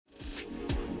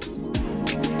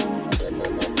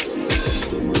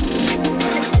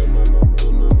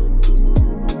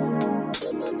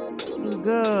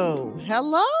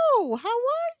How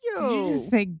are you? Did you just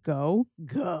say go?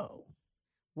 Go.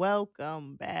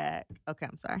 Welcome back. Okay,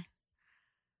 I'm sorry.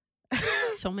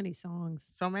 So many songs.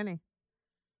 So many.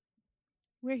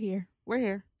 We're here. We're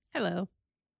here. Hello.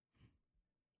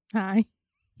 Hi.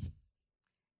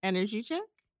 Energy check.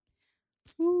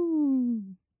 Ooh.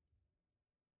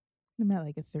 I'm at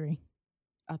like a 3.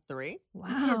 A 3.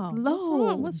 Wow.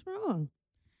 low. What's wrong?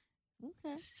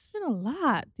 Okay. It's just been a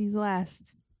lot these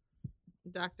last.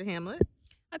 Dr. Hamlet.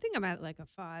 I think I'm at like a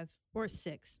 5 or a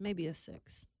 6, maybe a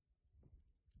 6.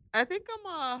 I think I'm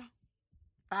a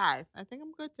 5. I think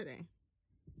I'm good today.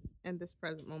 In this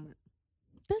present moment.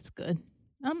 That's good.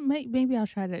 Maybe I'll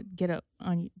try to get up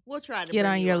on you. We'll try to Get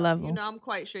bring on you your up. level. You know, I'm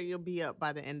quite sure you'll be up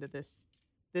by the end of this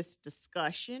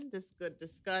discussion, this good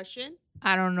discussion.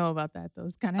 I don't know about that though.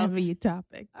 It's kind of heavy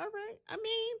topic. All right. I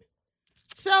mean,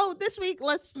 so this week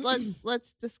let's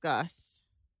discuss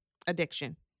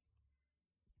addiction.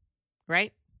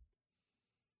 Right?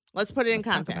 Let's put it in Let's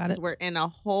talk about context. it. We're in a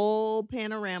whole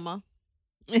panorama.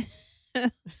 A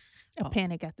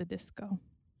Panic at the Disco.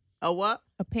 A what?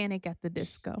 A Panic at the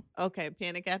Disco. Okay,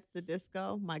 Panic at the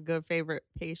Disco. My good favorite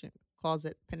patient calls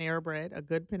it Panera Bread. A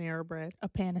good Panera Bread. A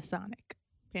Panasonic.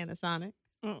 Panasonic.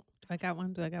 Oh, do I got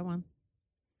one?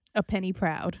 A Penny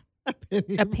Proud. A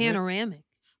penny A bread. panoramic.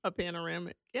 A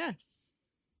panoramic. Yes.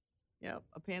 Yep.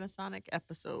 A Panasonic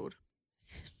episode.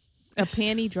 A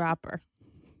Panty Dropper.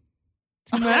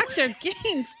 Dr.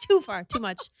 Gaines. Too far. Too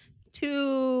much.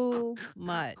 Too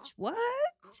much. What?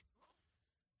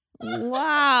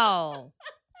 Wow.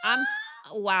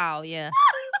 Wow, yeah.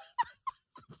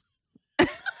 Wait,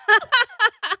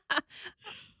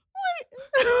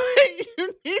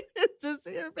 you needed to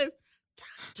see her face.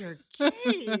 Dr.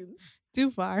 Gaines.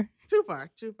 Too far. Too far.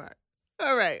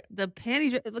 All right. The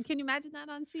panty can you imagine that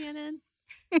on CNN?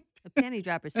 The panty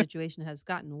dropper situation has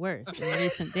gotten worse in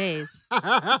recent days.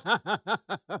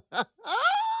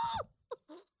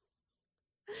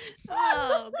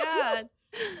 Oh God.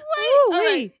 Wait. All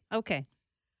right. Okay.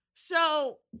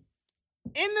 So,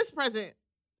 in this present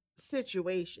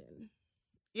situation,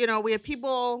 you know, we have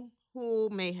people who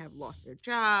may have lost their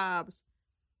jobs.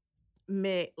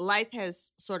 Life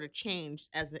has sort of changed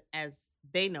as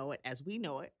they know it, as we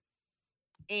know it,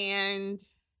 and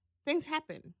things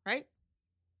happen, right?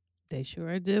 They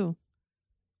sure do.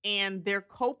 And their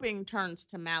coping turns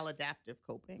to maladaptive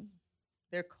coping.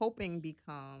 Their coping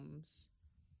becomes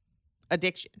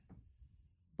addiction.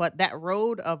 But that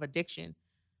road of addiction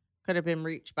could have been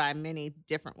reached by many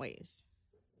different ways,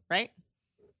 right?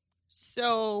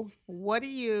 So what do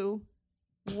you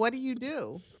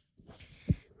do?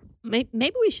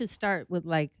 Maybe we should start with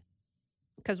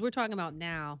because we're talking about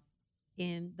now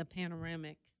in the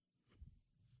panoramic.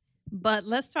 But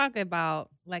let's talk about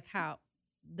how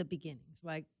the beginnings.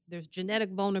 Like there's genetic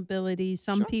vulnerability.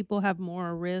 Some Sure. people have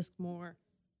more risk, more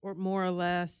or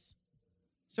less.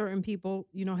 Certain people,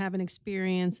 have an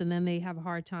experience and then they have a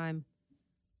hard time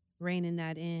reining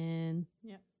that in.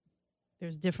 Yeah.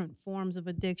 There's different forms of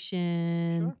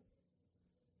addiction. Sure.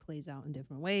 Plays out in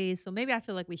different ways. So maybe I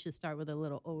feel like we should start with a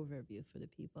little overview for the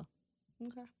people.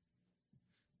 Okay.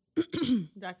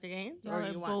 Dr. Gaines, Y'all or are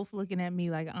you want? both looking at me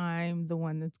like I'm the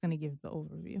one that's gonna give the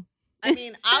overview. I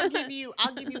mean, I'll give you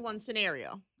one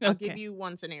scenario. I'll give Okay. you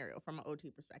one scenario from an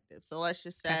OT perspective. So let's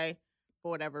just say, for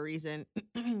whatever reason,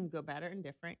 good, bad, or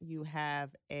indifferent, you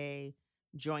have a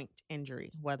joint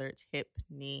injury, whether it's hip,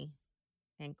 knee,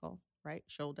 ankle, right,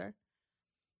 shoulder.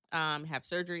 Have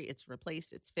surgery, it's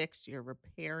replaced, it's fixed, you're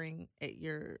repairing it,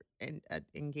 you're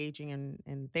engaging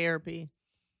in therapy.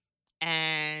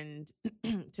 And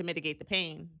to mitigate the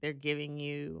pain, they're giving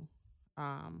you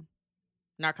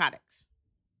narcotics.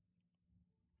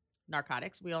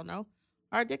 Narcotics, we all know,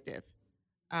 are addictive.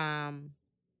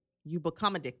 You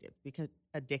become addicted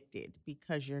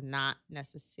because you're not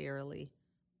necessarily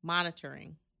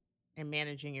monitoring and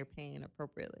managing your pain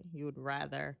appropriately. You would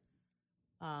rather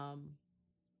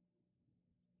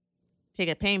take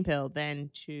a pain pill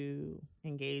than to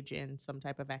engage in some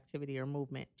type of activity or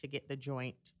movement to get the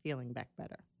joint feeling back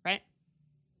better, right?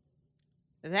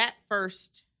 That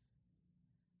first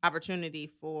opportunity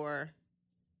for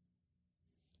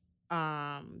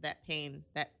that pain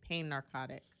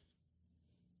narcotic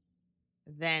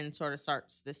then sort of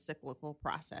starts this cyclical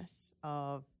process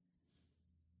of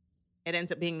it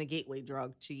ends up being the gateway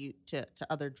drug to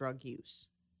other drug use.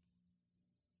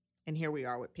 And here we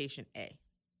are with patient A.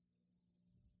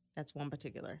 That's one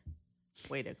particular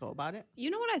way to go about it. You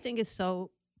know what I think is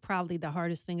so probably the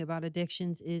hardest thing about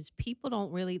addictions is people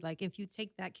don't really, if you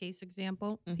take that case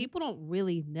example, people don't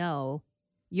really know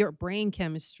your brain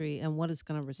chemistry and what it's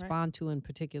going to respond to in a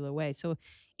particular way. So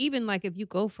even if you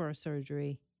go for a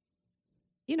surgery,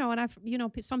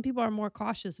 some people are more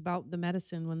cautious about the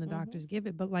medicine when the Mhm. doctors give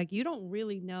it, but like you don't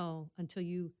really know until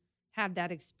you have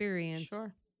that experience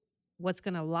Sure. what's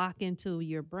going to lock into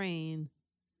your brain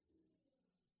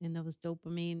in those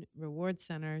dopamine reward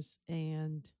centers.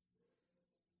 And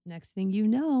next thing you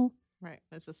know, Right.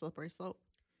 It's a slippery slope.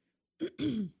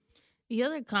 The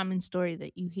other common story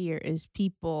that you hear is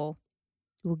people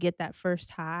will get that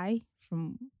first high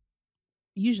from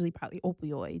usually probably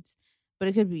opioids, but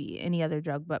it could be any other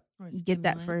drug, but Or a get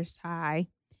that stimulant. first high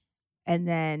and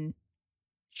then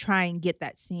try and get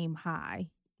that same high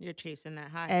You're chasing that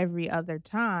high. every other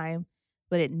time,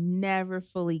 but it never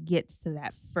fully gets to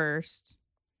that first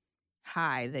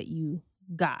high that you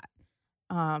got.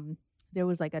 There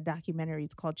was like a documentary,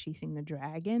 it's called Chasing the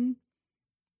Dragon.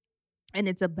 And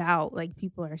it's about like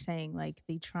people are saying like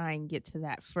they try and get to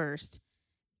that first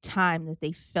time that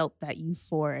they felt that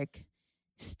euphoric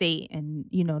state, and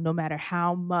no matter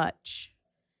how much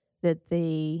that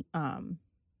they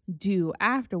do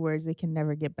afterwards, they can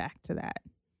never get back to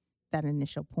that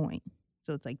initial point.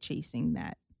 So it's like chasing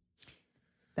that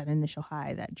initial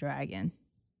high, that dragon.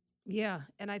 Yeah,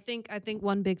 and I think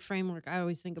one big framework I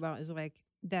always think about is like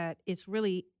that it's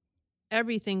really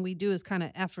everything we do is kind of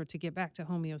effort to get back to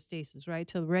homeostasis, right?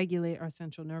 To regulate our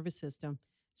central nervous system.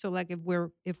 So like if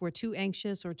we're too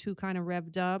anxious or too kind of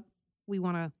revved up, we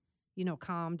want to,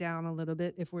 calm down a little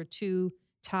bit. If we're too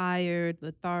tired,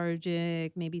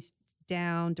 lethargic, maybe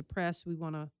down, depressed, we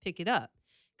want to pick it up.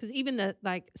 Because even the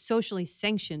like socially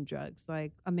sanctioned drugs,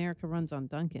 like America runs on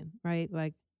Dunkin', right?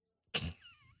 Like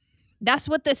that's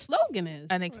what the slogan is.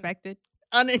 Unexpected.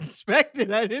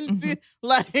 Unexpected. I didn't see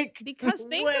like Because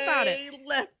think about it. way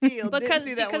left field. Didn't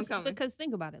see that one coming. Because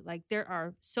think about it. Like there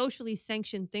are socially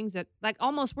sanctioned things that like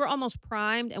we're almost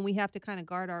primed, and we have to kind of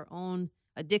guard our own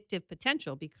addictive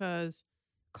potential because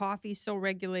coffee's so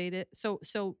regulated, so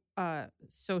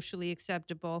socially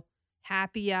acceptable.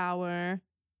 Happy hour,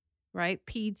 right?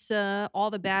 Pizza,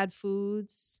 all the bad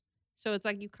foods. So it's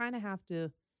like you kind of have to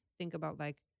think about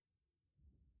like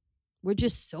we're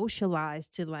just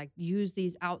socialized to like use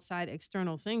these outside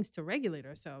external things to regulate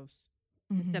ourselves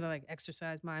instead of like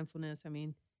exercise, mindfulness. I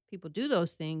mean, people do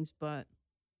those things, but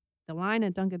the line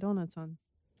at Dunkin' Donuts on.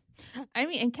 I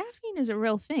mean, and caffeine is a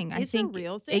real thing. I It's think a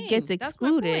real thing. it gets That's my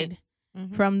point. excluded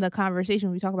from the conversation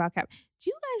when we talk about caffeine. Do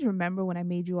you guys remember when I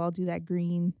made you all do that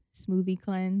green smoothie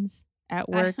cleanse at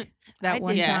work that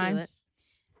one time? Yes.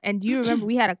 And do you remember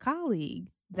we had a colleague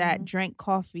that drank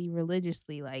coffee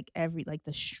religiously, like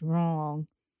the strong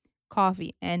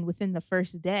coffee, and within the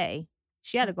first day,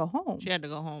 she had to go home. She had to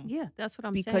go home. Yeah, that's what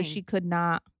I'm saying. Because she could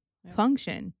not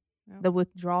function. Yep. The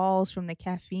withdrawals from the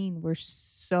caffeine were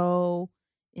so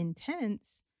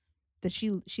intense that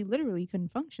she literally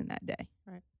couldn't function that day.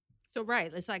 Right. So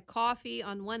it's like coffee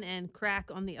on one end, crack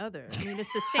on the other. I mean,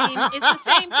 it's the same. It's the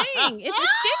same thing. It's a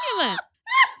stimulant.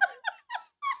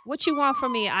 What you want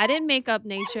from me? I didn't make up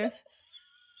nature.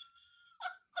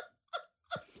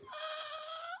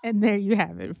 And there you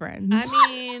have it, friends. I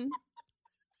mean,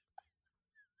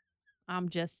 I'm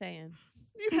just saying.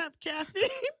 You have caffeine.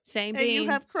 Same and bean. you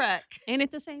have crack. Ain't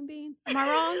it the same bean? Am I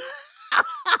wrong?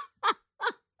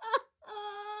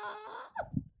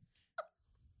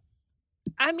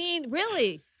 I mean,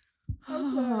 really.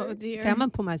 Oh dear. Okay, I'm gonna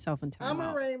put myself in timeout. I'm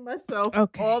gonna rein myself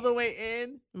Okay. all the way in.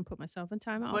 I'm gonna put myself in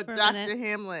timeout But for a Dr. minute.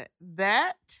 Hamlet,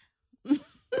 that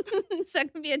Is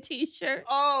that gonna be a T-shirt?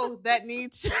 that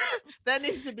needs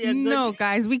to be a good No,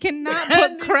 guys, we cannot That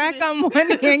put needs crack to be- on one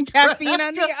hand, It's caffeine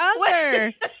on the crack.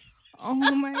 other. Oh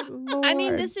my lord! I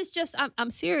mean, this is just.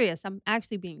 I'm serious. I'm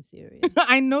actually being serious.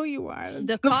 I know you are. That's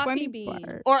The the coffee funny bean.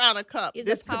 part. or on a cup. It's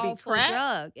This a could be powerful crack,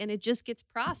 drug, and it just gets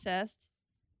processed.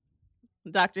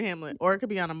 Dr. Hamlet, or it could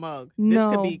be on a mug. This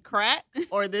could No. be crack,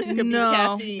 or this could No. be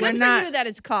caffeine. We're Good not- for you that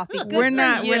it's coffee. Good We're for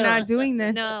not. We're you. not doing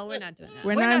this. No, we're not doing that.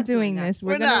 We're not doing that. this.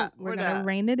 We're not. We're We're gonna not.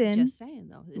 rein it in. Just saying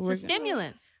though, it's We're a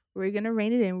stimulant. We're gonna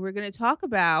rein it in. We're gonna talk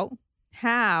about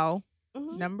how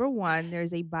Mhm. number one,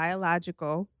 there's a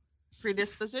biological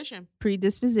Predisposition.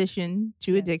 predisposition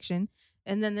to Yes. addiction,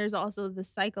 and then there's also the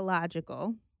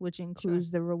psychological, which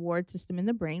includes the reward system in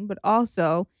the brain, but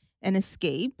also an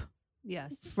escape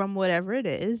Yes. from whatever it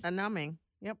is, A numbing.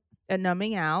 Yep. a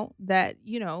numbing out that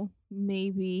may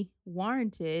be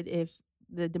warranted if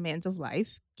the demands of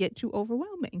life get too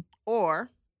overwhelming.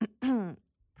 Or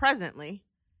presently,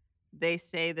 they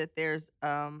say that there's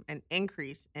an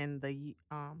increase in the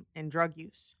in drug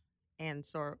use and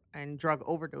drug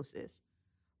overdoses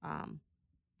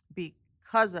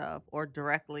because of or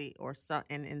directly or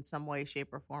in some way,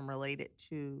 shape, or form related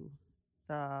to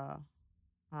the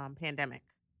pandemic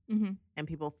Mm-hmm. and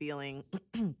people feeling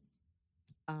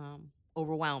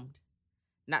overwhelmed,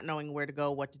 not knowing where to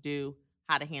go, what to do,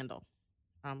 how to handle,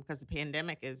 because the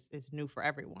pandemic is new for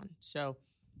everyone. So,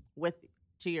 with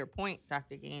to your point,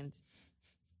 Dr. Gaines,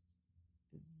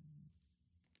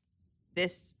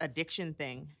 this addiction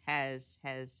thing has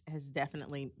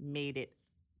definitely made it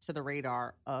to the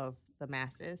radar of the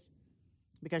masses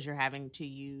because you're having to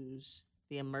use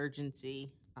the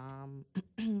emergency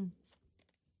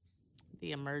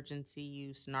the emergency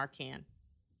use Narcan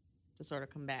to sort of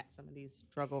combat some of these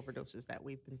drug overdoses that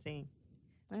we've been seeing.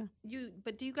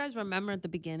 But do you guys remember at the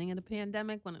beginning of the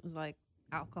pandemic when it was like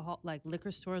alcohol, like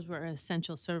liquor stores were an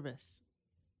essential service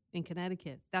in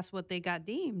Connecticut? That's what they got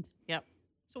deemed. Yep.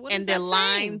 So what And is the that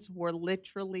saying? lines were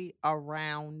literally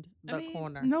around I the mean,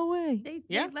 corner. No way. They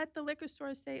Yeah. let the liquor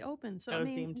stores stay open. So it I was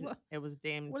mean, deemed it was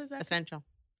deemed what does that- essential.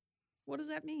 what does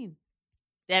that mean?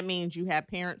 That means you have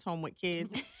parents home with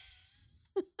kids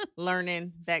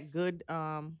learning that good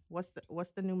what's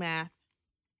the new math?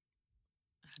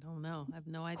 I don't know. I have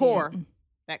no idea. Core.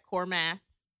 That core math,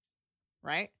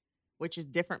 right? Which is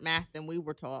different math than we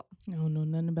were taught. I don't know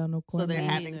nothing about no So corn. they're Me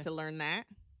having neither. to learn that.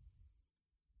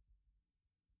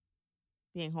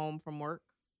 Being home from work,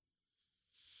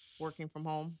 working from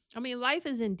home. I mean, life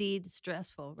is indeed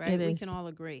stressful, right? It We is. can all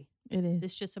agree. It is.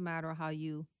 It's just a matter of how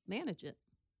you manage it.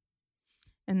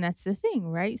 And that's the thing,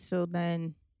 right? So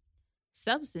then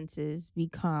substances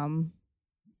become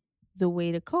the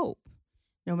way to cope,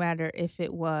 no matter if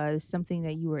it was something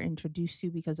that you were introduced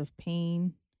to because of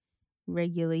pain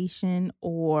regulation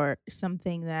or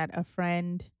something that a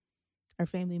friend or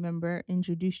family member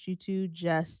introduced you to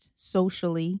just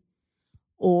socially,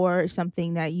 or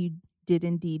something that you did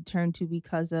indeed turn to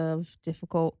because of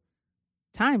difficult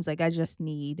times. Like, I just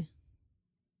need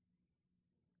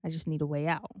a way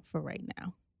out for right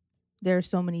now. There are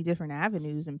so many different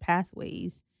avenues and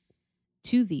pathways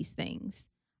to these things.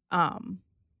 I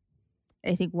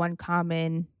think one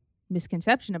common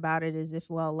misconception about it is if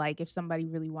somebody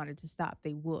really wanted to stop,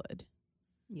 they would.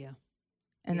 Yeah.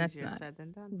 And that's Easier not said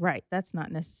than done. right. That's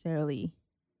not necessarily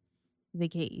the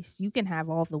case. You can have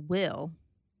all the will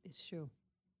It's true.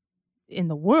 in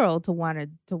the world to want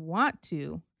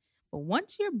to, but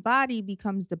once your body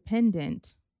becomes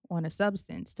dependent on a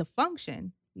substance to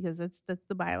function, because that's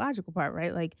the biological part,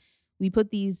 right? Like, we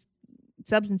put these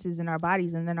substances in our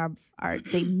bodies and then our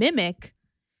they mimic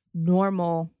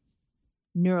normal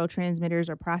neurotransmitters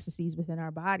or processes within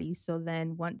our bodies. So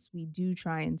then once we do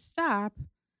try and stop,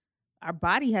 our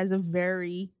body has a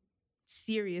very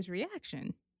serious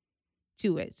reaction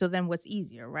to it. So then what's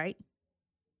easier, right?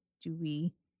 Do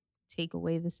we take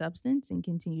away the substance and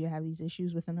continue to have these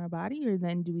issues within our body, or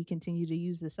then do we continue to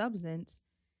use the substance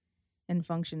and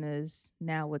function as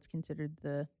now what's considered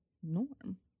the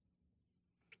norm?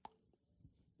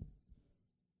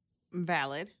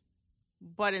 Valid.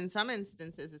 But in some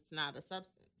instances, it's not a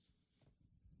substance.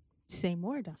 Say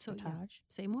more, Dr. So, yeah. Taj.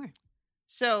 Say more.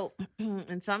 So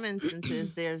in some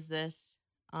instances, there's this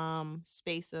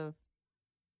space of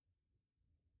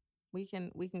we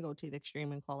can go to the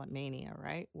extreme and call it mania,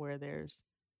 right? Where there's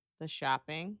the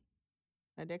shopping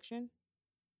addiction.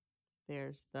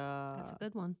 There's That's a the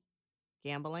good one.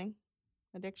 gambling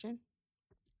addiction.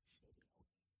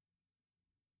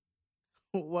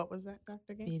 What was that,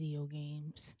 Dr. Gaines? Video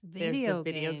games, There's the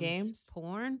video games.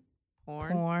 Porn.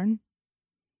 porn,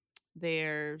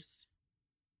 There's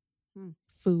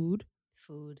food.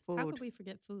 Food. How Food. could we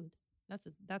forget food? That's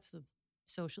a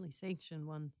socially sanctioned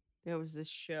one. there was this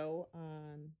show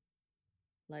on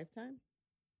Lifetime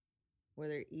where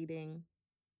they're eating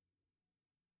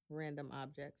random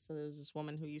objects. So there was this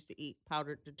woman who used to eat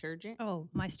powdered detergent. Oh,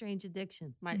 My Strange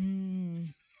Addiction. My Yeah,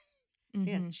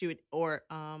 yeah, she would or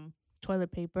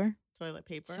toilet paper. toilet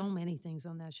paper. So many things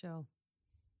on that show.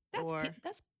 Or-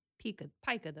 That's pica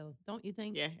though, don't you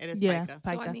think? Yeah, it is Yeah, pica.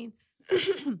 So I pica. mean,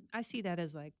 I see that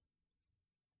as like,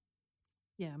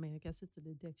 yeah. I mean, I guess it's an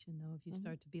addiction though. If you Mhm.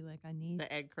 start to be like, I need.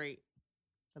 The egg crate,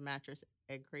 the mattress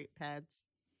egg crate pads.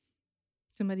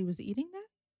 Somebody was eating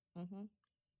that?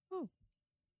 Mm-hmm.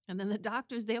 And then the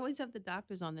doctors, they always have the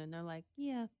doctors on there, and they're like,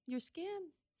 "Yeah, your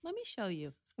scan. Let me show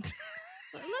you.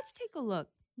 Let's take a look."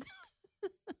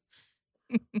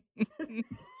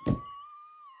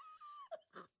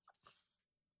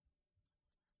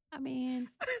 I mean,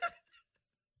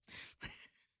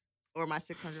 Or my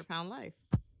 600-pound life.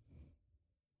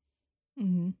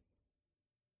 Mm-hmm.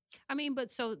 but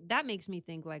so that makes me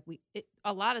think like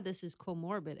a lot of this is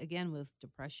comorbid again with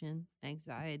depression,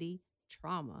 anxiety,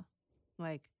 trauma.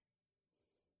 Like,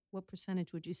 what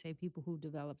percentage would you say people who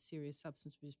develop serious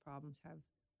substance abuse problems have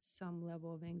some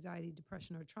level of anxiety,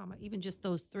 depression, or trauma? Even just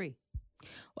those three.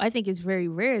 Well, I think it's very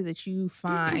rare that you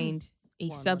find a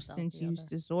One without substance the use other.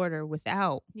 disorder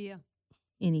without Yeah.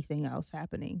 anything else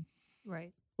happening.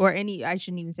 Right. Or I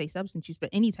shouldn't even say substance use, but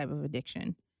any type of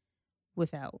addiction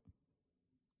without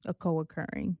a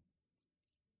co-occurring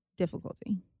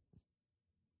difficulty.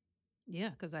 Yeah,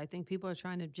 because I think people are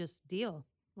trying to just deal,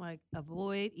 like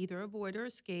either avoid or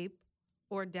escape,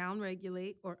 or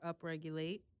downregulate or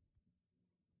upregulate.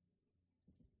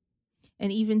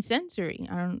 And even sensory.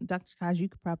 I don't, Dr. Kaj, you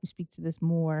could probably speak to this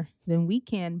more than we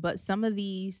can, but some of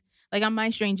these, like on My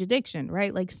Strange Addiction,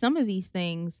 right? Like some of these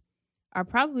things are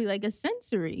probably like a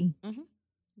sensory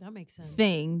That makes sense.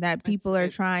 thing that people are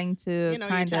It's- trying to You know,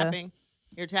 kind of.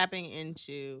 you're tapping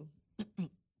into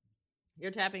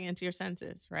your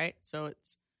senses, right? So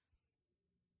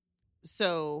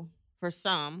for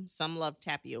some love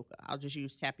tapioca. I'll just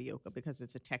use tapioca because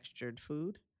it's a textured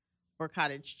food, or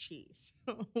cottage cheese,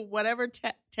 whatever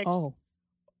texture, Oh,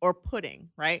 or pudding,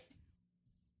 right?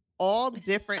 All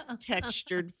different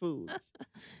textured foods.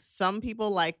 Some people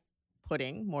like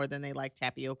pudding more than they like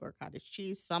tapioca or cottage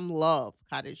cheese. Some love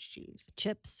cottage cheese.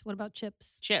 Chips. What about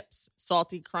chips? Chips,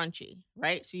 salty, crunchy,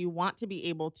 right? So you want to be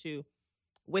able to,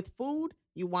 with food,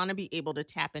 you want to be able to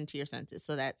tap into your senses.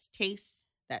 So that's taste,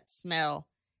 that's smell,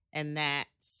 and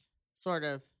that's sort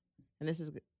of, and this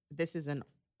is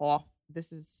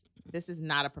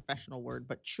not a professional word,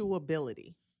 but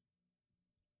chewability.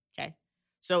 Okay.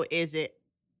 So is it,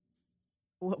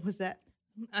 what was that?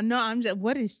 no, I'm just,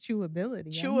 what is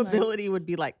chewability? I'm like, Chewability would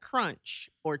be like crunch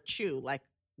or chew, like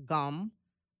gum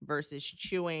versus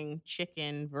chewing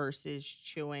chicken versus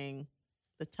chewing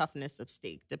the toughness of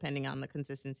steak, depending on the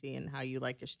consistency and how you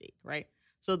like your steak, right?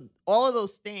 So all of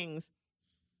those things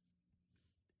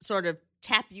sort of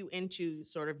tap you into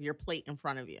sort of your plate in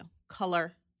front of you.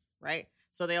 Color, right?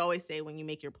 So they always say when you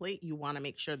make your plate, you want to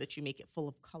make sure that you make it full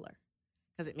of color,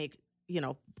 because it makes,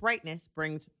 brightness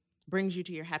brings you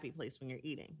to your happy place when you're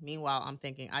eating. Meanwhile, I'm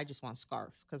thinking, I just want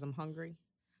scarf because I'm hungry.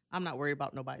 I'm not worried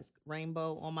about nobody's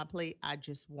rainbow on my plate. I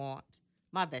just want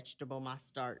my vegetable, my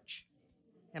starch,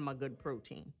 and my good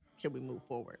protein. Can we move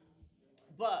forward?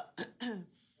 But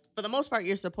for the most part,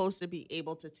 you're supposed to be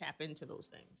able to tap into those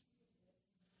things.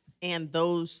 And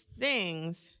those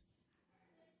things,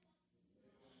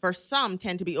 for some,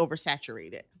 tend to be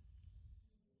oversaturated.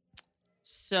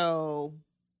 So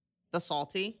the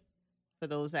salty, for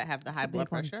those that have the That's a high blood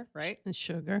big one. pressure, right? And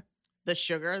sugar. The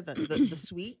sugar, the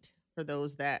sweet, for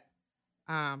those that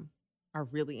are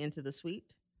really into the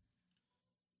sweet.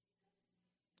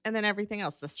 And then everything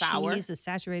else, the sour, Cheese, the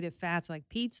saturated fats like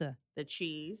pizza. the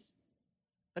cheese,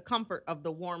 the comfort of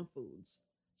the warm foods.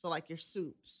 So like your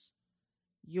soups,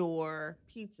 your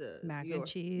pizzas, Mac and your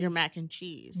cheese. mac and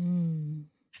cheese.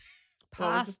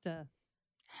 What was it? Pasta.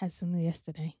 Had some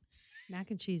yesterday.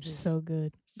 Mac and cheese is So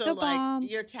good. So The like bomb.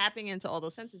 you're tapping into all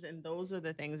those senses, and those are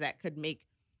the things that could make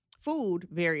food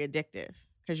very addictive,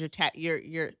 because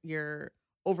you're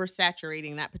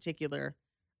oversaturating that particular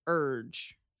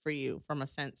urge for you from a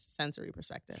sensory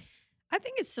perspective. I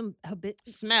think it's some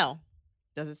Smell.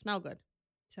 Does it smell good?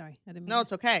 Sorry, I didn't mean No, to-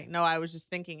 it's okay. No, I was just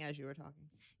thinking as you were talking.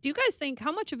 Do you guys think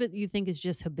how much of it you think is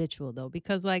just habitual though?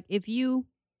 Because like if you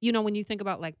when you think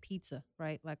about like pizza,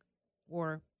 right? Like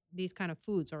or these kind of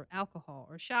foods or alcohol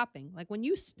or shopping, like when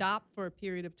you stop for a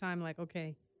period of time, like,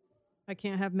 okay, I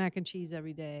can't have mac and cheese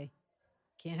every day.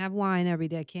 Can't have wine every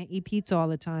day. Can't eat pizza all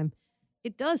the time.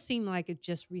 It does seem like it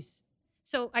just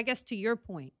so I guess to your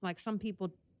point, like some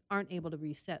people aren't able to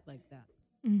reset like that.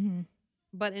 Mm-hmm.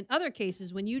 But in other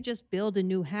cases, when you just build a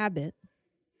new habit,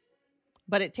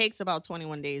 But it takes about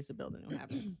 21 days to build a new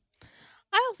habit.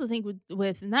 I also think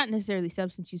with not necessarily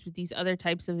substance use, but these other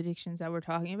types of addictions that we're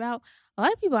talking about, a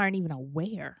lot of people aren't even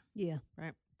aware yeah,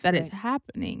 that it's Right.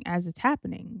 happening as it's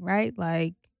happening, right?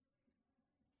 Like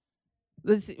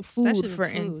with food, Especially with for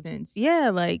food. instance. Yeah,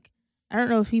 like I don't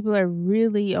know if people are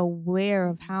really aware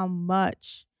of how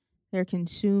much they're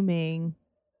consuming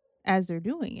as they're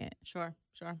doing it, Sure.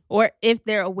 or if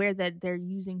they're aware that they're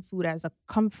using food as a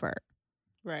comfort.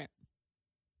 Right.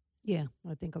 yeah,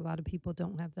 I think a lot of people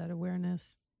don't have that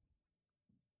awareness.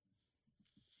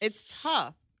 It's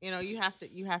tough. You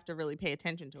have to really pay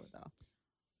attention to it though.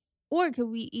 Or could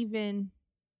we even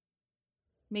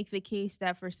make the case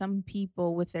that for some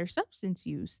people with their substance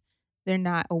use, they're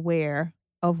not aware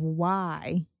of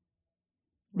why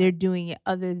they're doing it,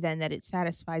 other than that it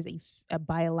satisfies a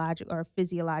biological or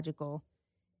physiological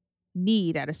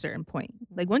need at a certain point.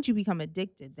 Like once you become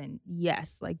addicted, then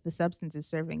yes, like the substance is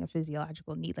serving a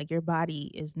physiological need. Like your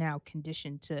body is now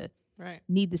conditioned to Right.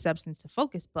 need the substance to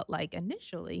focus. But like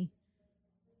initially,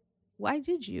 why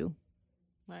did you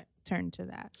Right. turn to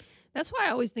that? That's why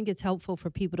I always think it's helpful for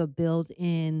people to build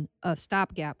in a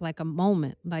stopgap, like a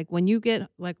moment. Like when you get,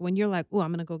 like when you're like, oh,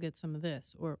 I'm going to go get some of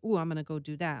this, or oh, I'm going to go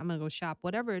do that. I'm going to go shop,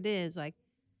 whatever it is. Like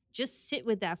just sit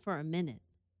with that for a minute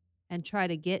and try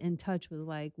to get in touch with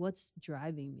like, what's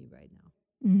driving me right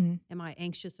now? Mm-hmm. Am I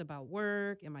anxious about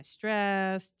work? Am I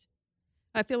stressed?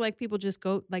 I feel like people just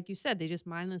go, like you said, they just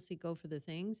mindlessly go for the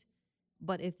things.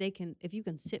 But if you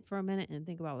can sit for a minute and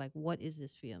think about like, what is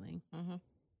this feeling? Mm-hmm.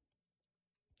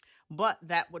 But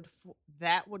that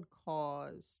would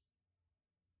cause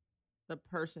the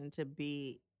person to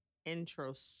be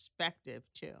introspective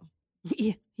too,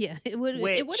 yeah, it would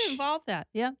Which- involve that.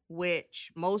 Yeah,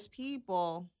 which most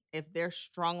people, if they're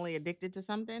strongly addicted to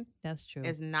something, that's true.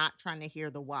 is not trying to hear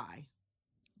the why.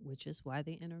 Which is why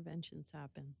the interventions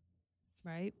happen,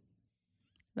 right?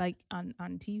 Like on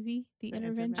TV, the The intervention.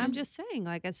 intervention. I'm just saying,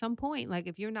 like at some point, like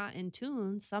if you're not in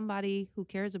tune, somebody who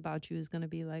cares about you is going to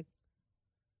be like,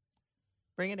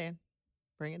 Bring it in.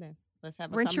 Bring it in. Let's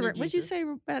have a wrench come to around. What'd you Jesus. say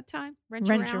that time? Wrench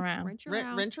around. Wrench Wren-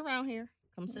 around. Wrench around here.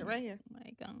 Come sit right here.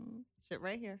 Like, Sit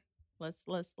right here. Let's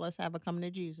have a come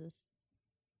to Jesus.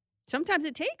 Sometimes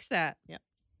it takes that. because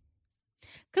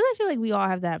I feel like we all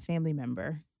have that family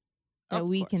member that Of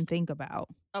we can course. think about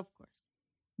Of course.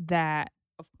 that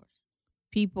Of course.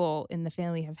 people in the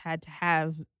family have had to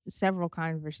have several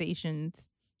conversations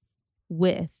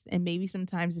with, and maybe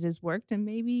sometimes it has worked and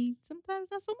maybe sometimes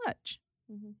not so much.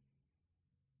 Mm-hmm.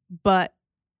 But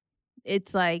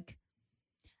it's like,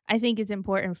 I think it's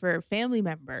important for family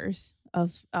members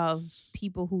of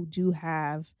people who do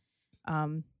have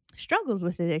struggles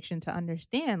with addiction to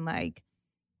understand, like,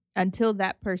 until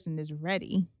that person is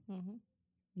ready Mm-hmm.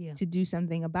 Yeah. to do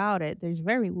something about it, there's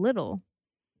very little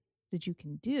that you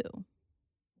can do.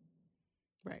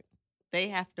 Right. They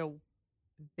have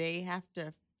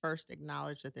to first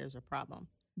acknowledge that there's a problem.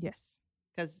 Yes.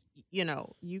 Because,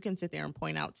 you can sit there and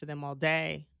point out to them all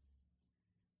day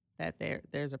that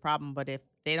there's a problem, but if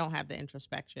they don't have the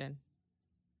introspection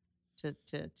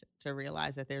to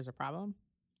realize that there's a problem.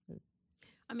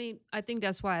 I mean, I think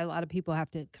that's why a lot of people have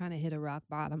to kind of hit a rock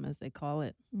bottom, as they call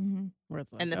it. Mm-hmm. Where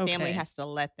it's like, And the family okay, has to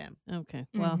let them, Okay.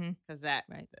 Well, because that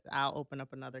Right. I'll open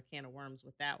up another can of worms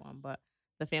with that one, but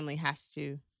the family has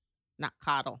to not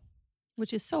coddle.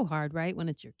 which is so hard, right? When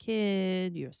it's your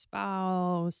kid, your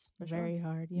spouse, For sure. Very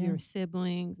hard. Yeah. your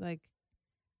siblings, like,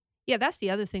 yeah, that's the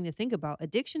other thing to think about.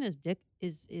 Addiction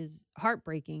is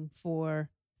heartbreaking for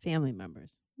family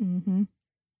members, Mm-hmm.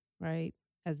 right?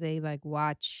 As they like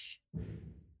watch,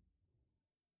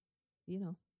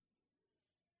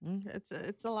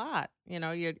 It's a lot.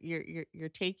 You're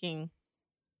taking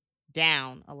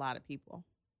down a lot of people.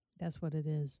 that's what it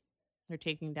is. You're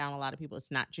taking down a lot of people.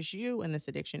 It's not just you in this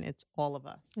addiction, it's all of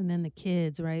us. And then the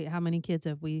kids, right? How many kids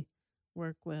have we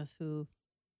worked with who,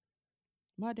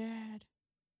 My dad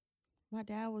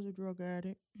was a drug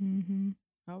addict. Mm-hmm.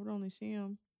 I would only see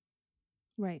him.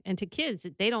 right? And to kids,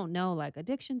 they don't know like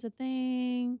addiction's a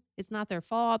thing. It's not their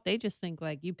fault. They just think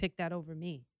like you picked that over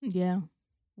me. Yeah.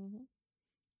 Mm-hmm.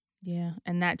 Yeah.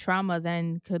 And that trauma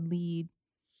then could lead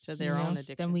To their own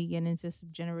addiction. Then we get into some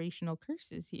generational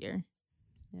curses here.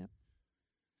 Yep.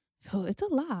 So it's a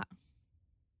lot.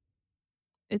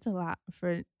 It's a lot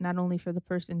for not only for the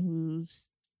person who's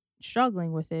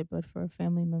struggling with it, but for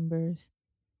family members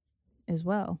as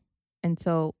well. And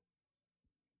so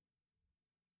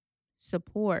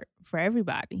support for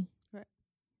everybody. Right.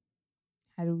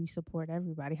 How do we support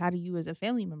everybody? How do you as a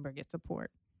family member get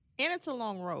support? And it's a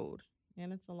long road.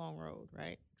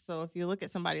 Right? So if you look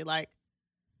at somebody like,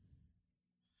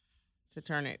 to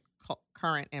turn it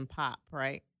current and pop,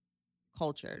 right?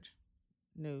 Cultured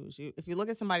news. If you look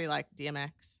at somebody like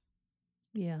DMX,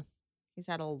 Yeah. he's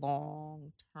had a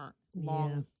long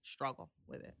Yeah. struggle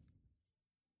with it.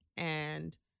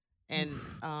 And in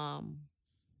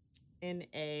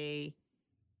a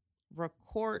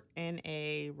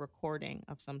recording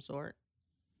of some sort,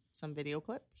 some video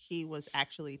clip, he was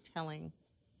actually telling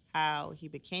how he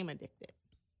became addicted.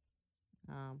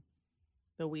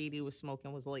 The weed he was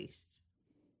smoking was laced,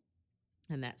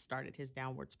 and that started his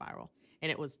downward spiral.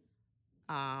 And it was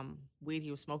weed he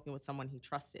was smoking with someone he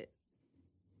trusted,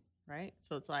 right?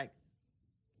 So it's like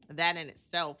that in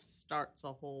itself starts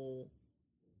a whole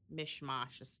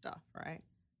mishmash of stuff, right?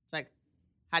 It's like,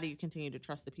 how do you continue to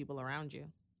trust the people around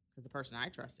you? Because the person I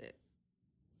trusted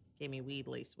gave me weed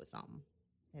laced with something,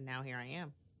 and now here I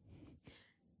am.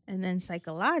 And then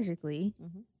psychologically,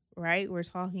 Mhm. right? We're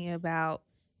talking about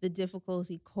the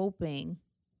difficulty coping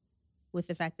with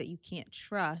the fact that you can't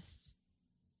trust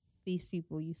these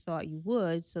people you thought you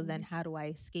would. So then how do I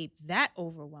escape that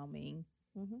overwhelming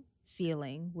Mm-hmm.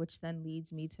 feeling, which then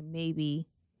leads me to maybe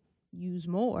use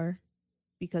more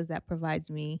because that provides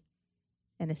me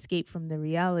an escape from the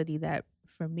reality that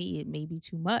for me it may be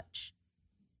too much.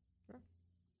 Sure.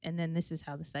 And then this is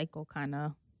how the cycle kind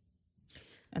of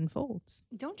unfolds.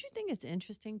 Don't you think it's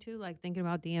interesting too, like thinking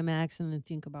about DMX and then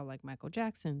think about like Michael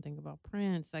Jackson, think about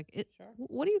Prince, like it. Sure.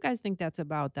 What do you guys think that's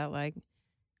about? That like,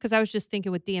 because I was just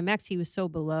thinking with DMX, he was so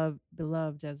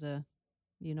beloved as a,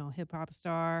 hip hop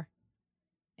star,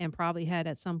 and probably had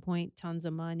at some point tons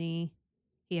of money.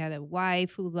 He had a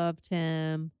wife who loved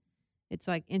him. It's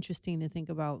like interesting to think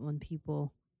about when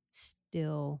people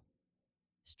still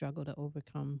struggle to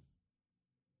overcome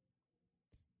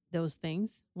those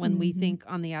things. When we Mhm. think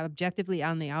objectively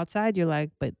on the outside, you're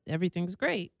like, but everything's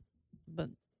great. But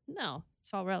no,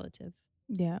 it's all relative.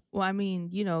 Yeah. Well, I mean,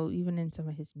 even in some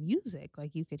of his music,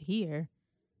 like you could hear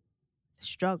the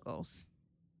struggles,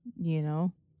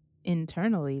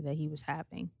 internally that he was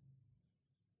having.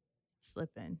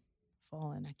 Slipping,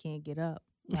 falling, I can't get up.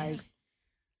 Like,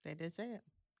 They did say it.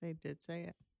 They did say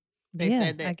it. They Yeah,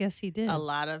 said that I guess he did. a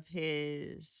lot of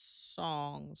his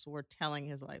songs were telling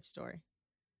his life story.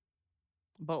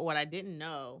 But what I didn't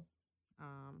know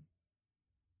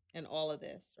in all of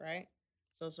this, right?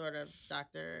 So sort of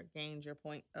Dr. gained your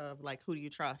point of like, who do you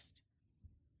trust?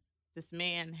 This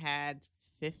man had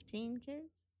 15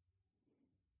 kids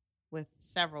with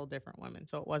several different women.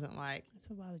 So it wasn't like That's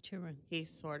a lot of children. he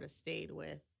sort of stayed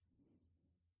with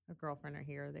a girlfriend or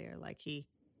here or there. Like he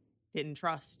didn't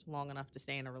trust long enough to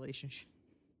stay in a relationship,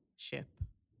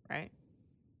 right?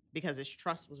 Because his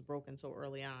trust was broken so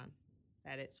early on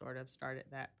that it sort of started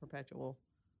that perpetual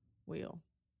wheel.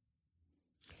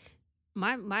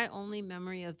 My only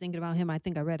memory of thinking about him, I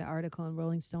think I read an article in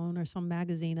Rolling Stone or some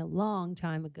magazine a long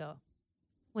time ago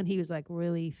when he was like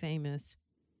really famous.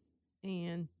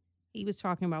 And he was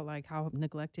talking about like how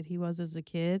neglected he was as a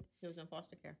kid. He was in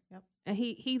foster care. Yep. And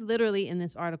he literally, in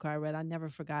this article I read, I never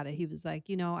forgot it. He was like,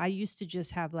 I used to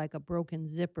just have like a broken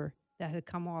zipper that had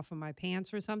come off of my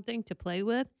pants or something to play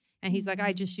with. And he's like,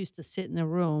 I just used to sit in the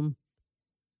room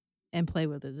and play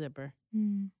with a zipper.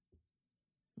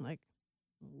 Like,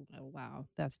 oh, wow,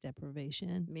 that's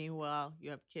deprivation. Meanwhile, you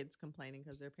have kids complaining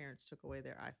because their parents took away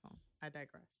their iPhone. I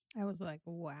digress. I was like,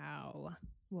 wow.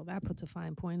 Well, that puts a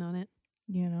fine point on it.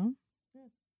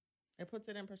 It puts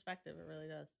it in perspective. It really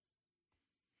does.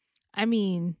 I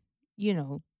mean,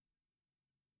 I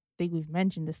think we've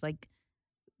mentioned this, like,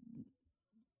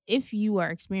 if you are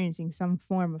experiencing some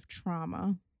form of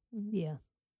trauma, Yeah.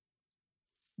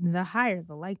 the higher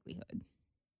the likelihood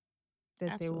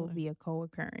that there will Absolutely. be a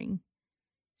co-occurring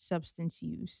substance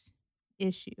use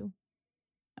issue.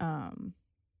 And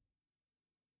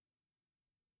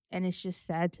it's just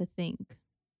sad to think,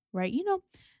 right?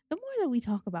 The more that we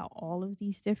talk about all of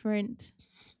these different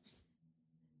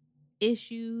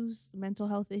issues, mental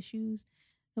health issues,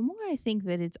 the more I think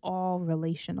that it's all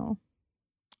relational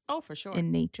Oh, for sure.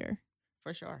 in nature.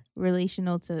 For sure.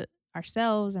 Relational to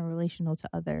ourselves and relational to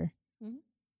other Mhm.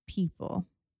 people.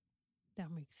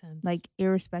 That makes sense. Like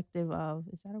irrespective of,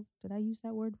 did I use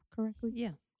that word correctly?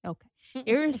 yeah. Okay.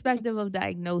 Irrespective of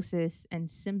diagnosis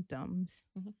and symptoms,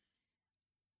 Mhm.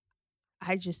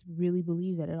 I just really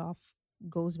believe that it all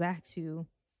goes back to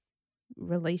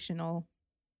relational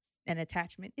and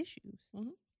attachment issues.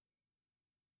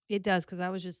 It does, because I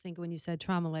was just thinking when you said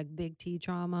trauma, like big T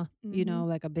trauma, Mhm.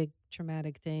 like a big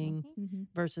traumatic thing Mhm.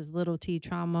 versus little T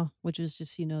trauma, which is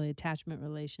just, the attachment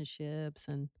relationships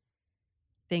and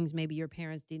things maybe your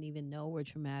parents didn't even know were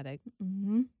traumatic.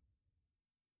 Mm-hmm.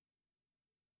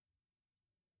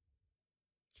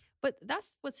 But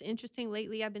that's what's interesting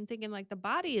lately. I've been thinking like the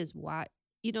body is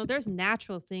there's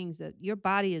natural things that your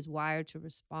body is wired to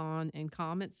respond and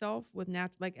calm itself with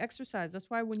like exercise. That's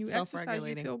why when you exercise, you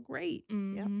Self-regulating. feel great.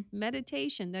 Mm-hmm.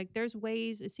 Meditation, like there's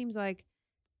ways, it seems like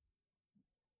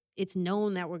it's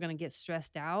known that we're going to get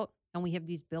stressed out and we have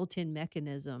these built-in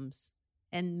mechanisms.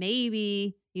 And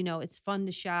maybe, it's fun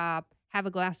to shop, have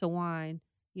a glass of wine,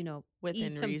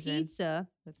 Within eat some reason. pizza.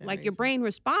 Within Like your reason. brain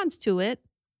responds to it,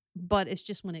 but it's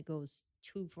just when it goes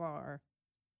too far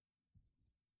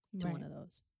to one of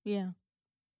those. Yeah.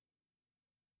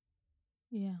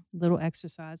 Yeah. Little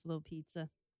exercise, little pizza.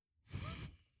 I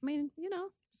mean,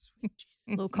 Sweet Jesus.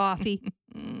 little coffee,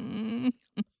 Mm.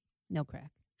 no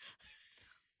crack.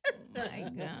 Oh my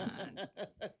God.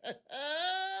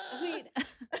 I mean,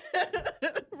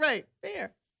 Right.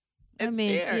 Fair. It's I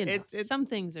mean, fair. It's some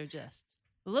things are just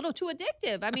a little too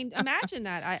addictive. I mean, imagine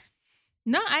that.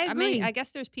 No, I I agree. mean, I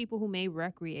guess there's people who may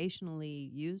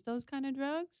recreationally use those kind of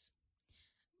drugs.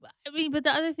 But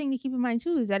the other thing to keep in mind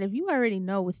too is that if you already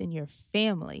know within your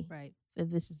family Right.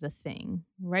 that this is a thing,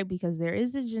 right? Because there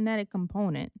is a genetic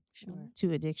component Sure.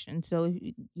 to addiction. So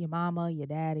if your mama, your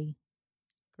daddy,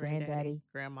 Granddaddy, granddaddy,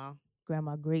 grandma.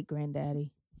 grandma, great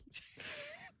granddaddy.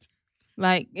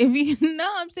 Like if you know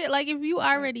what I'm saying, like if you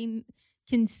already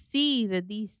can see that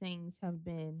these things have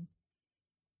been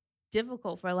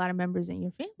difficult for a lot of members in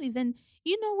your family, then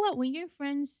you know what? When your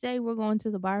friends say we're going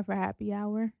to the bar for happy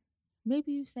hour,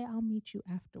 maybe you say I'll meet you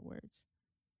afterwards.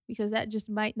 Because that just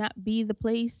might not be the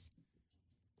place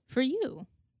for you.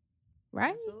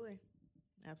 Right?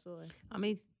 Absolutely. I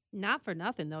mean, not for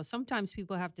nothing though. Sometimes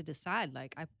people have to decide,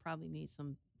 like, I probably need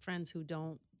some friends who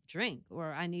don't drink,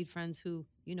 or I need friends who,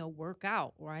 work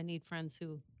out, or I need friends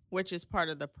who. Which is part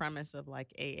of the premise of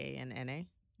like AA and NA.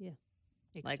 Yeah.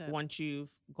 Like Except once you've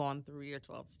gone through your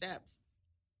 12 steps,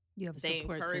 you have a they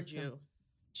support encourage system. you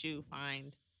to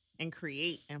find and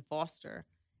create and foster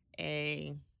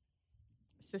a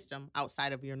system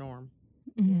outside of your norm.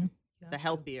 Mhm. The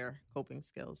healthier coping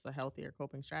skills, the healthier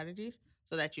coping strategies,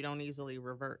 so that you don't easily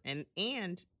revert. And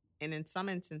in some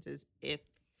instances, if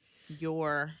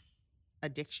your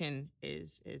addiction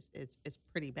is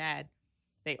pretty bad,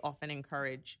 they often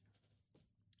encourage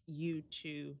you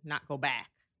to not go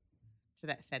back to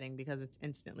that setting, because it's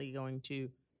instantly going to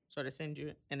sort of send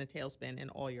you in a tailspin, and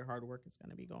all your hard work is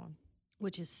going to be gone.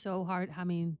 Which is so hard. I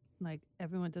mean, like,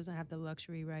 everyone doesn't have the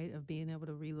luxury, right, of being able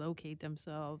to relocate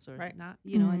themselves or Right. not,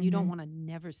 and you don't Mhm. want to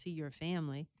never see your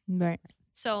family. Right.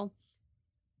 So,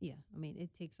 yeah, I mean,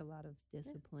 it takes a lot of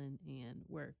discipline and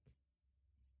work,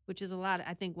 which is a lot.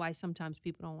 I think why sometimes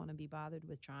people don't want to be bothered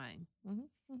with trying.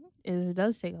 It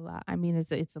does take a lot. I mean,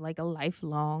 it's like a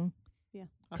lifelong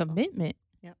Hustle. commitment.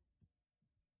 Yep.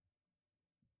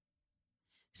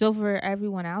 So for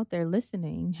everyone out there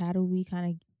listening, how do we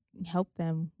kind of help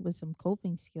them with some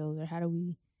coping skills, or how do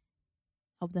we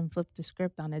help them flip the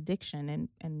script on addiction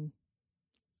and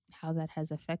how that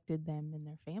has affected them and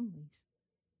their families?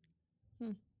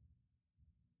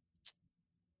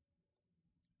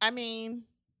 I mean,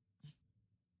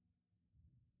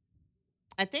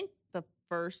 I think the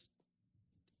first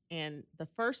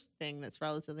thing that's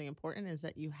relatively important is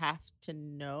that you have to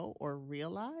know or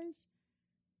realize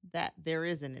that there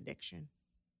is an addiction.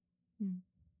 Mm.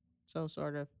 So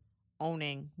sort of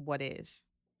owning what is.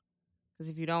 Because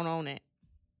if you don't own it,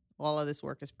 all of this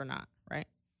work is for naught, right?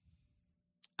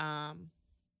 And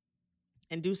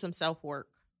do some self-work.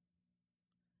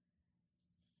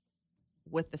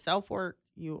 With the self-work,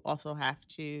 you also have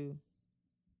to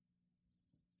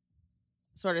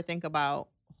sort of think about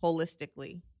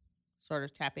holistically, sort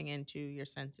of tapping into your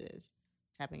senses,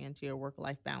 tapping into your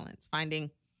work-life balance,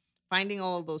 finding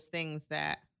all of those things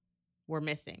that were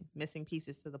missing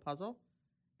pieces to the puzzle,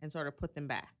 and sort of put them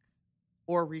back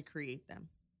or recreate them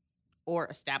or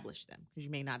establish them, because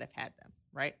you may not have had them,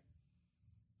 right?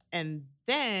 And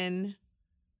then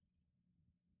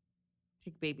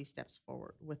take baby steps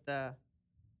forward with a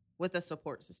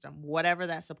support system, whatever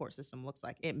that support system looks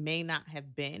like. It may not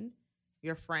have been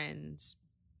your friends,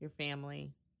 your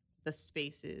family, the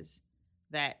spaces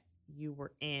that you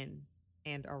were in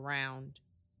and around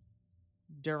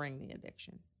during the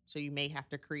addiction. So you may have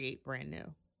to create brand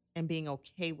new, and being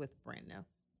okay with brand new.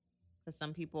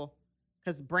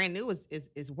 Because brand new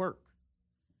is work,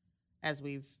 as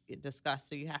we've discussed.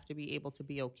 So you have to be able to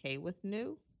be okay with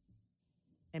new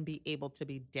and be able to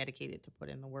be dedicated to put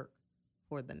in the work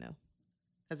for the new.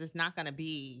 Because it's not going to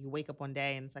be you wake up one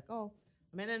day and it's like, oh,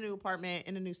 I'm in a new apartment,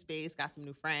 in a new space, got some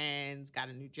new friends, got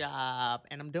a new job,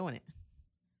 and I'm doing it.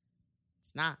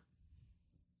 It's not,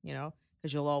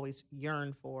 because you'll always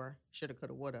yearn for shoulda,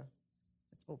 coulda, woulda.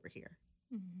 It's over here.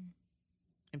 Mm-hmm.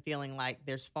 And feeling like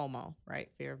there's FOMO, right?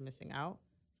 Fear of missing out.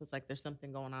 So it's like there's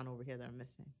something going on over here that I'm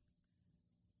missing.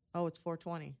 Oh, it's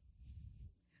 420.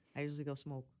 I usually go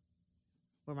smoke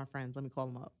with my friends. Let me call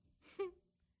them up.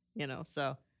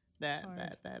 So that's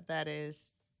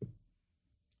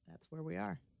where we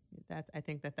are. I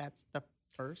think that's the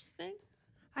first thing.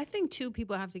 I think too,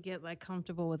 people have to get like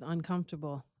comfortable with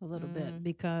uncomfortable a little bit,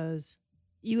 because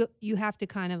you have to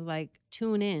kind of like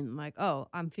tune in, like, oh,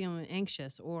 I'm feeling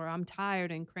anxious, or I'm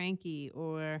tired and cranky,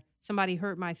 or somebody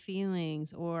hurt my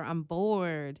feelings, or I'm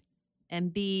bored,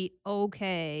 and be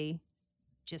okay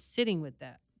just sitting with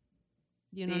that.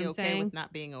 You know what I'm saying? Be okay with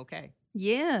not being okay.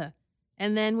 Yeah.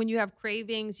 And then when you have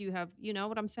cravings, you have, you know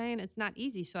what I'm saying? It's not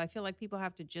easy. So I feel like people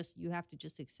have to just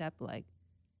accept, like,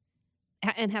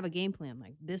 and have a game plan.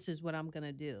 Like, this is what I'm going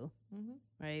to do,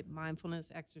 right?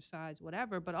 Mindfulness, exercise,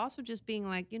 whatever. But also just being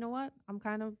like, you know what? I'm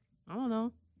kind of, I don't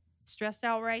know, stressed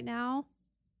out right now.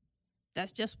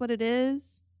 That's just what it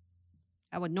is.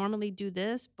 I would normally do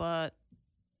this, but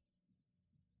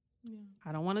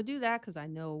I don't want to do that because I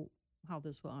know how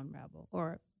this will unravel.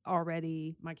 Or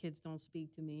already my kids don't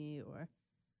speak to me, or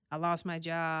I lost my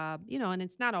job, and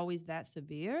it's not always that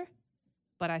severe,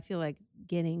 but I feel like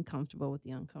getting comfortable with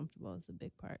the uncomfortable is a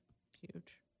big part.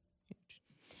 Huge.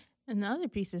 And the other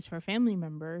piece is for family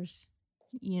members,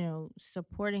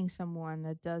 supporting someone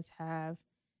that does have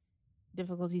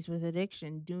difficulties with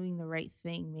addiction. Doing the right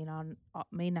thing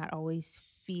may not always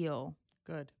feel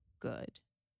Good.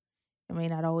 It may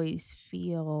not always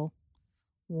feel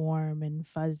warm and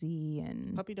fuzzy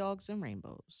and Puppy dogs and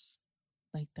rainbows.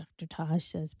 like Dr. Taj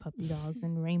says, puppy dogs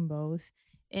and rainbows.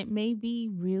 It may be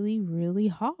really, really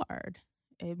hard.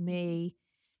 It may,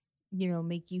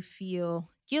 make you feel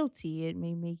guilty. It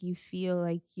may make you feel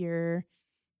like you're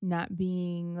not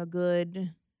being a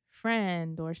good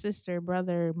friend or sister,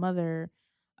 brother, mother.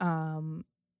 And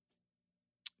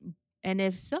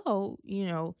if so,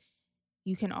 you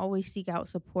can always seek out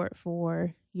support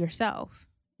for yourself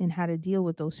and how to deal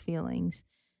with those feelings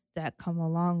that come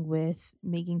along with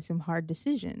making some hard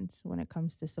decisions when it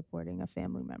comes to supporting a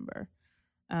family member.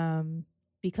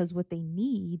 Because what they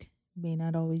need may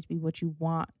not always be what you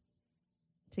want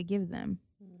to give them.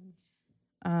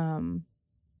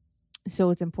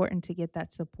 So it's important to get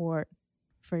that support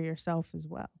for yourself as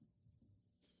well.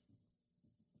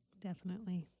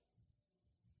 Definitely.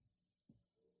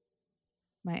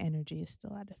 My energy is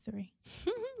still at a 3.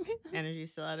 Energy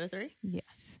still at a 3?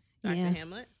 Yes. Dr. Yeah.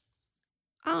 Hamlet?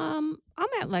 I'm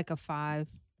at like a 5.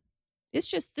 It's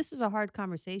just, this is a hard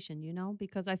conversation,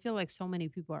 because I feel like so many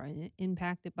people are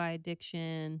impacted by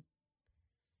addiction.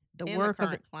 The And work the of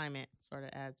current it. climate sort of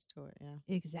adds to it, yeah.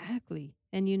 Exactly.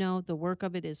 And, the work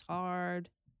of it is hard.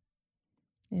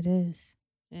 It is.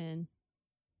 And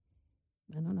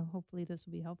I don't know, hopefully this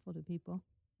will be helpful to people.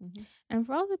 Mm-hmm. And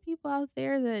for all the people out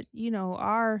there that,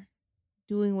 are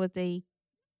doing what they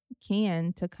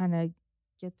can to kind of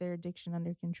get their addiction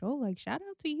under control, like, shout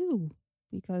out to you,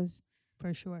 because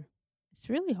For sure. it's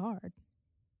really hard.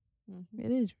 Mm-hmm.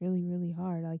 It is really, really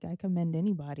hard. Like, I commend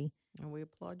anybody And we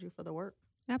applaud you for the work.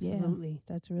 Absolutely.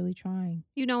 that's really trying.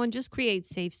 And just create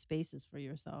safe spaces for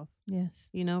yourself, Yes.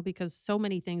 because so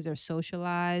many things are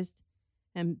socialized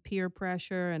and peer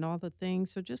pressure and all the things.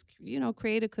 So just,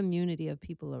 create a community of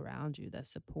people around you that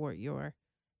support your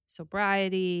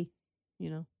sobriety,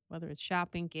 whether it's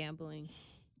shopping, gambling.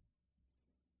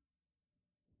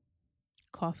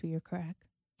 Coffee or crack.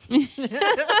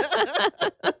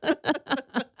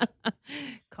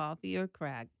 Coffee or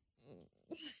crack.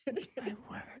 My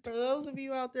word. For those of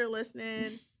you out there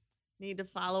listening, need to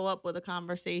follow up with a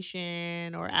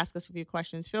conversation or ask us a few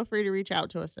questions, feel free to reach out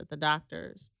to us at the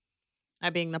doctors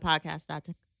at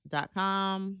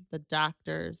beingthepodcast.com, the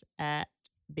doctors at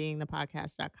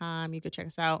beingthepodcast.com. You could check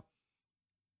us out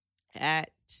at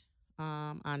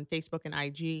on Facebook and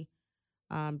IG,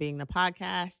 Being the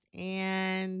Podcast,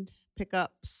 and pick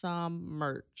up some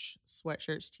merch,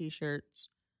 sweatshirts, t-shirts,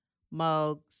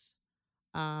 mugs,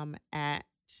 at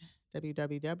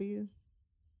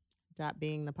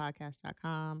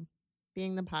www.beingthepodcast.com,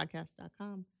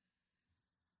 beingthepodcast.com.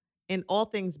 And all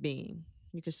things being,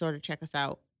 you can sort of check us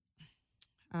out.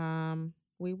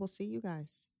 We will see you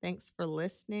guys. Thanks for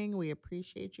listening. We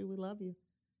appreciate you. We love you.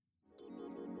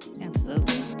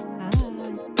 Absolutely.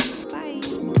 Bye.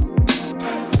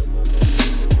 Bye.